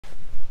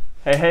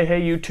Hey,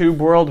 YouTube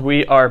world,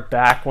 we are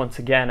back once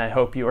again. I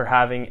hope you are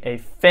having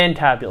a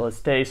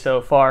fantabulous day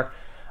so far.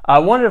 I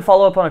wanted to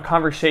follow up on a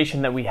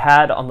conversation that we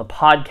had on the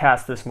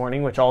podcast this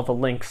morning, which all the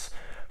links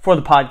for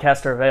the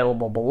podcast are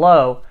available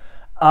below.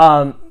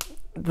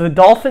 The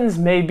Dolphins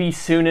may be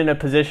soon in a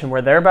position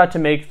where they're about to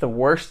make the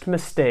worst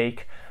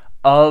mistake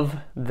of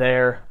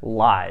their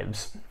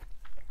lives.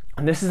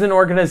 And this is an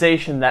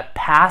organization that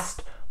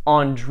passed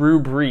on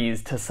Drew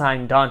Brees to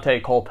sign Dante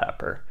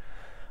Culpepper.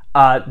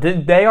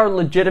 They are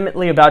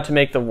legitimately about to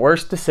make the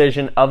worst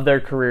decision of their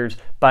careers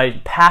by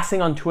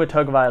passing on Tua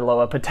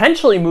Tagovailoa,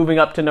 potentially moving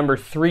up to number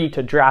 3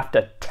 to draft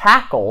a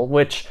tackle,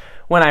 which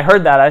when I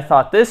heard that I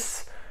thought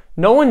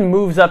no one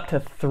moves up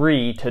to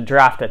 3 to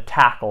draft a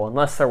tackle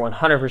unless they're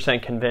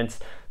 100%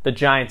 convinced the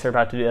Giants are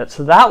about to do that.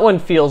 So that one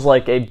feels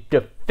like a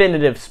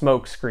definitive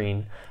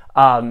smokescreen.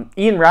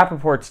 Ian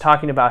Rappaport's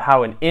talking about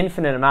how an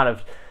infinite amount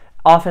of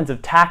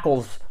offensive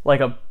tackles,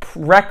 like a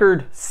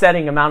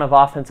record-setting amount of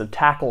offensive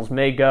tackles,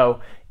 may go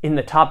in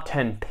the top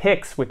 10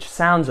 picks, which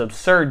sounds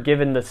absurd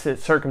given the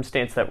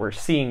circumstance that we're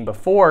seeing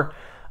before.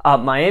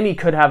 Miami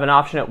could have an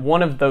option at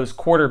one of those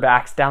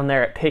quarterbacks down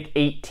there at pick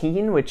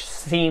 18, which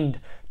seemed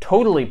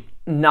totally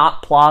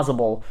not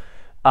plausible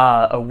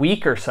a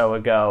week or so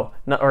ago,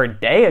 or a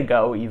day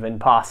ago even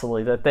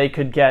possibly, that they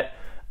could get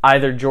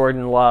either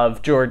Jordan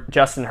Love,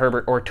 Justin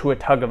Herbert, or Tua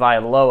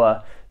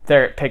Tagovailoa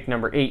there at pick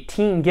number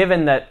 18,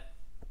 given that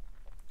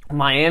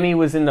Miami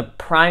was in the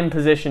prime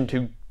position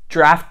to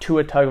draft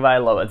Tua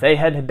Tagovailoa. They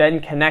had been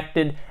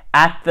connected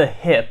at the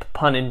hip,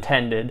 pun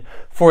intended,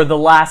 for the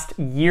last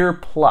year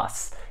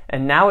plus.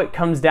 And now it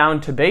comes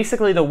down to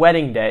basically the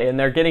wedding day, and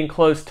they're getting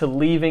close to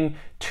leaving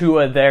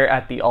Tua there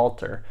at the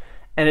altar.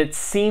 And it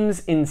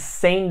seems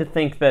insane to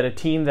think that a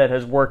team that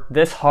has worked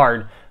this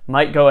hard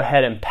might go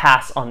ahead and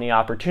pass on the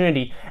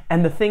opportunity.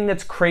 And the thing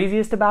that's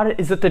craziest about it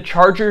is that the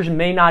Chargers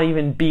may not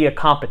even be a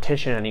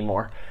competition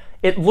anymore.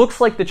 It looks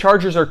like the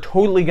Chargers are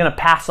totally going to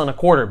pass on a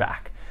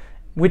quarterback,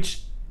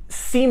 which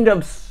seemed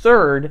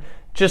absurd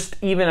just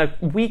even a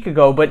week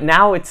ago, but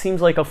now it seems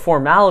like a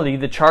formality.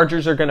 The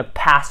Chargers are going to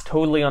pass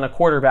totally on a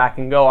quarterback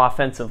and go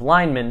offensive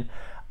lineman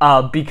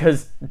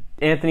because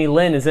Anthony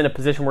Lynn is in a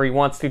position where he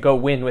wants to go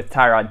win with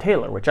Tyrod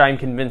Taylor, which I'm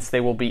convinced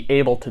they will be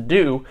able to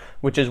do,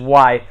 which is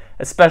why,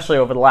 especially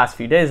over the last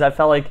few days, I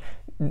felt like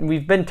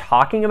we've been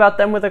talking about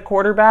them with a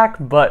quarterback,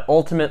 but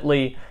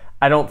ultimately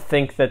I don't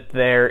think that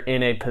they're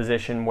in a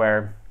position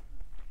where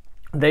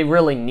they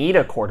really need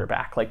a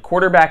quarterback. Like,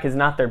 quarterback is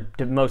not their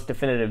most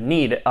definitive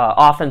need.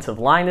 Offensive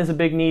line is a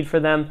big need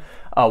for them.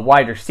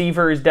 Wide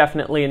receiver is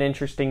definitely an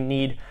interesting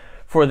need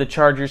for the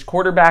Chargers.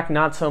 Quarterback,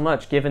 not so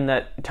much, given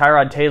that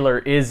Tyrod Taylor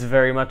is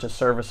very much a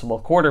serviceable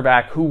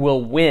quarterback who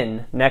will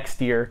win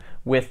next year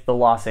with the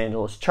Los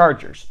Angeles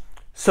Chargers.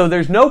 So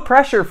there's no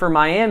pressure for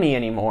Miami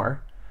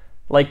anymore.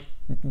 Like,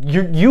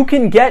 you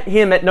can get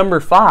him at number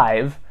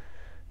 5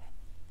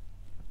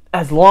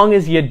 as long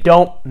as you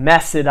don't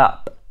mess it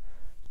up.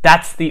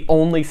 That's the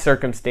only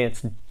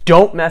circumstance.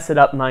 Don't mess it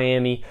up,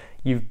 Miami.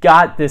 You've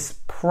got this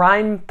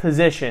prime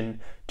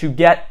position to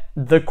get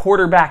the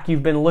quarterback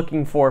you've been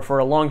looking for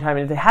a long time.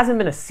 And it hasn't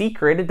been a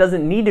secret. It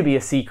doesn't need to be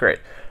a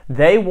secret.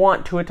 They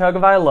want Tua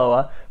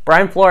Tagovailoa.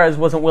 Brian Flores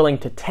wasn't willing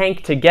to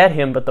tank to get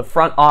him, but the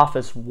front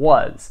office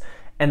was.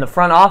 And the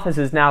front office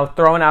is now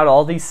throwing out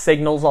all these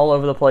signals all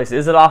over the place.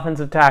 Is it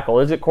offensive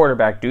tackle? Is it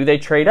quarterback? Do they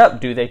trade up?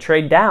 Do they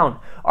trade down?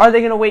 Are they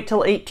going to wait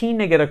till 18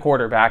 to get a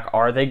quarterback?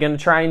 Are they going to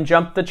try and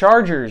jump the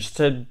Chargers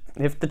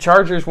if the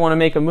Chargers want to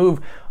make a move?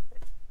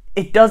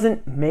 It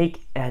doesn't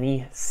make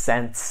any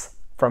sense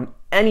from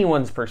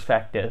anyone's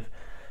perspective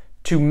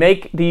to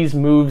make these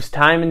moves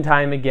time and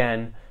time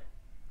again.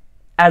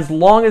 As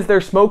long as they're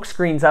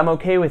smokescreens, I'm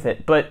okay with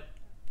it. But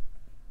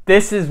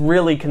this is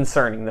really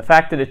concerning. The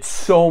fact that it's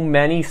so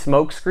many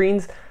smoke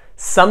screens,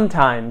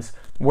 sometimes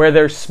where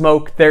there's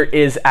smoke, there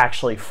is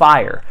actually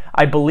fire.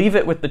 I believe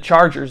it with the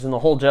Chargers and the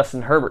whole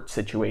Justin Herbert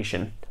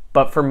situation.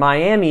 But for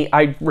Miami,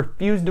 I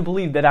refuse to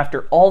believe that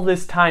after all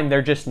this time,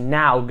 they're just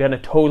now going to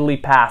totally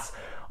pass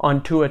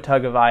on Tua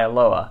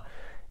Tagovailoa.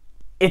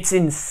 It's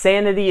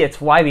insanity.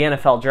 It's why the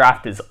NFL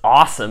draft is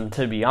awesome,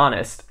 to be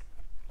honest.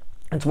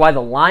 It's why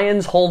the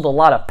Lions hold a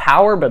lot of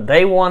power, but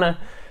they want to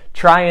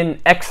try and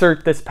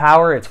exert this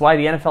power. It's why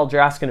the NFL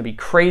draft's going to be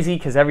crazy,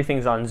 because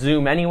everything's on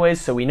Zoom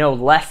anyways, so we know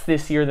less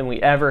this year than we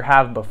ever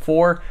have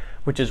before,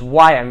 which is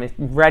why I'm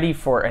ready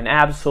for an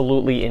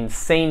absolutely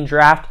insane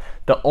draft.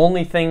 The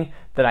only thing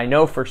that I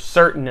know for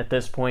certain at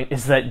this point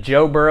is that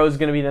Joe Burrow is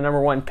going to be the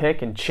number 1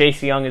 pick and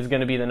Chase Young is going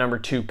to be the number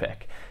 2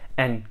 pick.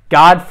 And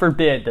God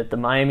forbid that the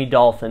Miami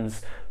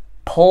Dolphins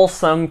pull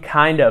some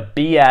kind of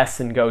BS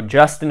and go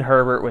Justin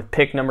Herbert with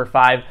pick number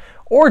 5,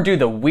 or do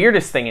the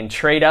weirdest thing and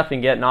trade up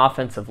and get an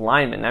offensive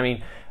lineman. I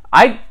mean,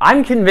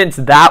 I'm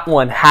convinced that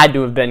one had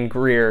to have been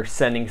Greer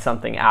sending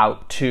something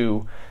out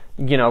to,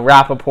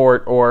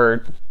 Rappaport,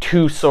 or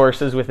 2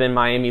 sources within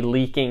Miami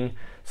leaking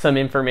some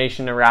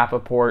information to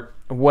Rappaport.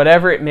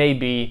 Whatever it may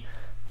be,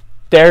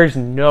 there's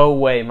no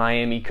way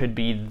Miami could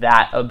be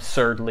that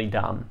absurdly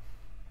dumb.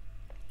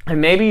 And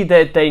maybe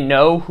that they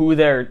know who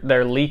their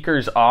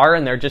leakers are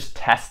and they're just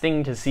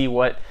testing to see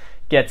what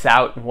gets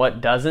out and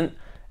what doesn't.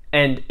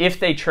 And if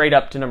they trade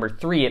up to number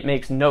 3, it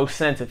makes no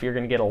sense if you're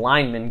going to get a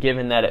lineman,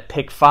 given that at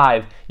pick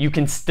 5, you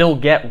can still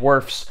get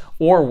Wirfs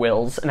or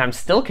Wills. And I'm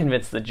still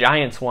convinced the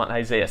Giants want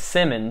Isaiah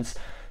Simmons.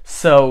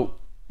 So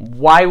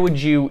why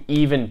would you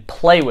even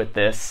play with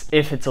this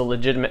if it's a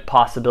legitimate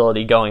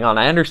possibility going on?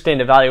 I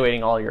understand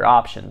evaluating all your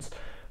options,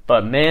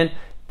 but man,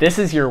 this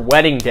is your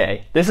wedding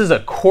day. This is a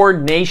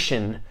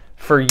coordination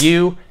for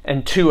you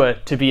and Tua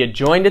to be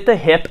adjoined at the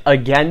hip,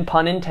 again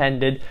pun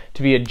intended,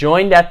 to be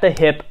adjoined at the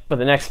hip for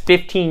the next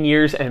 15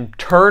 years and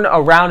turn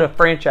around a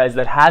franchise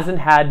that hasn't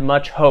had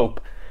much hope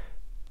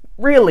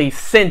really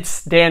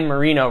since Dan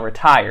Marino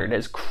retired,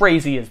 as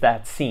crazy as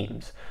that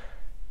seems.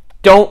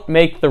 Don't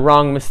make the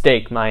wrong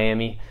mistake,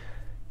 Miami.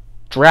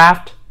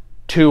 Draft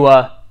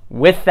Tua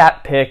with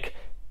that pick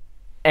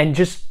and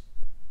just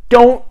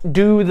don't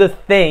do the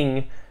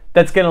thing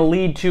that's going to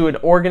lead to an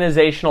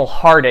organizational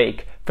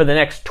heartache for the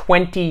next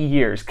 20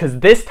 years. Because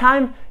this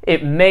time,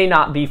 it may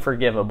not be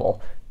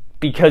forgivable.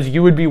 Because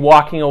you would be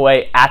walking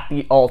away at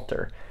the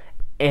altar.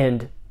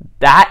 And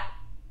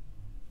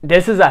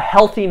this is a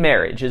healthy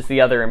marriage is the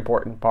other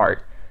important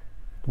part.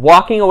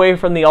 Walking away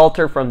from the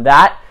altar from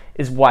that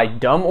is why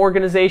dumb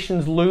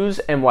organizations lose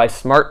and why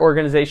smart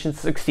organizations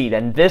succeed.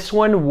 And this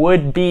one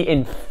would be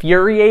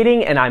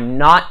infuriating, and I'm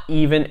not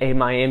even a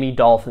Miami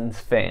Dolphins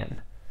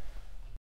fan.